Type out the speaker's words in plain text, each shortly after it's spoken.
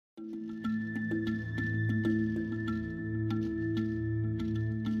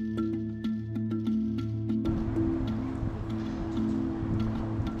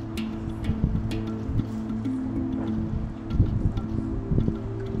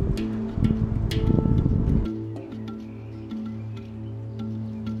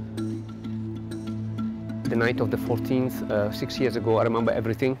the night of the 14th, 6 years ago, I remember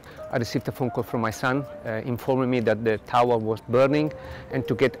everything. I received a phone call from my son informing me that the tower was burning and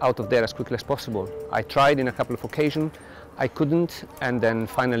to get out of there as quickly as possible. I tried in a couple of occasions, I couldn't, and then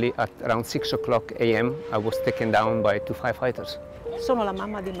finally at around 6 o'clock a.m. I was taken down by 2 firefighters. Sono la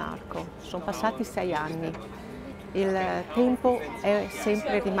mamma di Marco, sono passati 6 anni. Il tempo è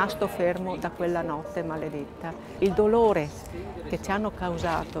sempre rimasto fermo da quella notte maledetta. Il dolore che ci hanno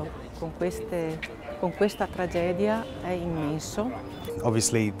causato con questa tragedia è immenso.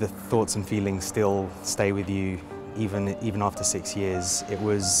 Obviously the thoughts and feelings still stay with you even after 6 years. It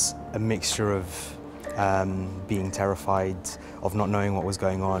was a mixture of being terrified, of not knowing what was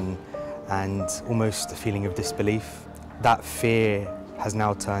going on, and almost a feeling of disbelief. That fear has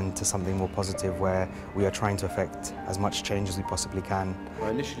now turned to something more positive, where we are trying to effect as much change as we possibly can. I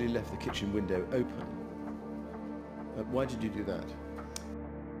initially left the kitchen window open. Why did you do that?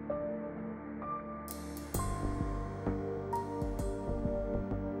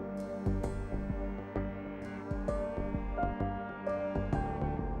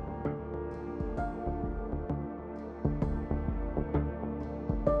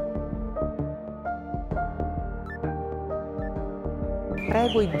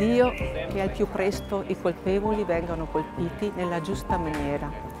 Prego Dio che al più presto i colpevoli vengano colpiti nella giusta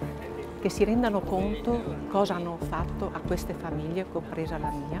maniera, che si rendano conto cosa hanno fatto a queste famiglie, compresa la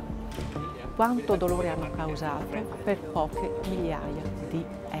mia, quanto dolore hanno causato per poche migliaia di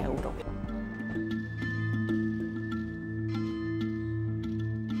euro.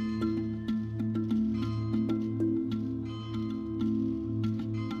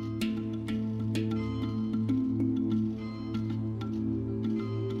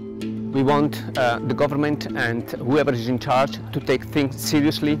 We want the government and whoever is in charge to take things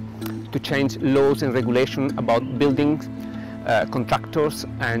seriously, to change laws and regulations about buildings, contractors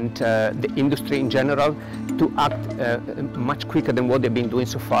and the industry in general, to act much quicker than what they've been doing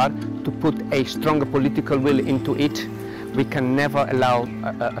so far, to put a stronger political will into it. We can never allow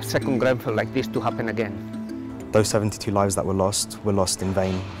a second Grenfell like this to happen again. Those 72 lives that were lost in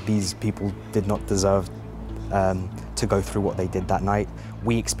vain. These people did not deserve to go through what they did that night.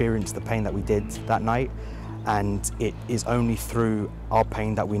 We experienced the pain that we did that night, and it is only through our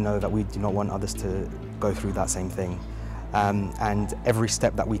pain that we know that we do not want others to go through that same thing. And every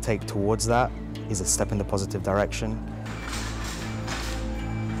step that we take towards that is a step in the positive direction.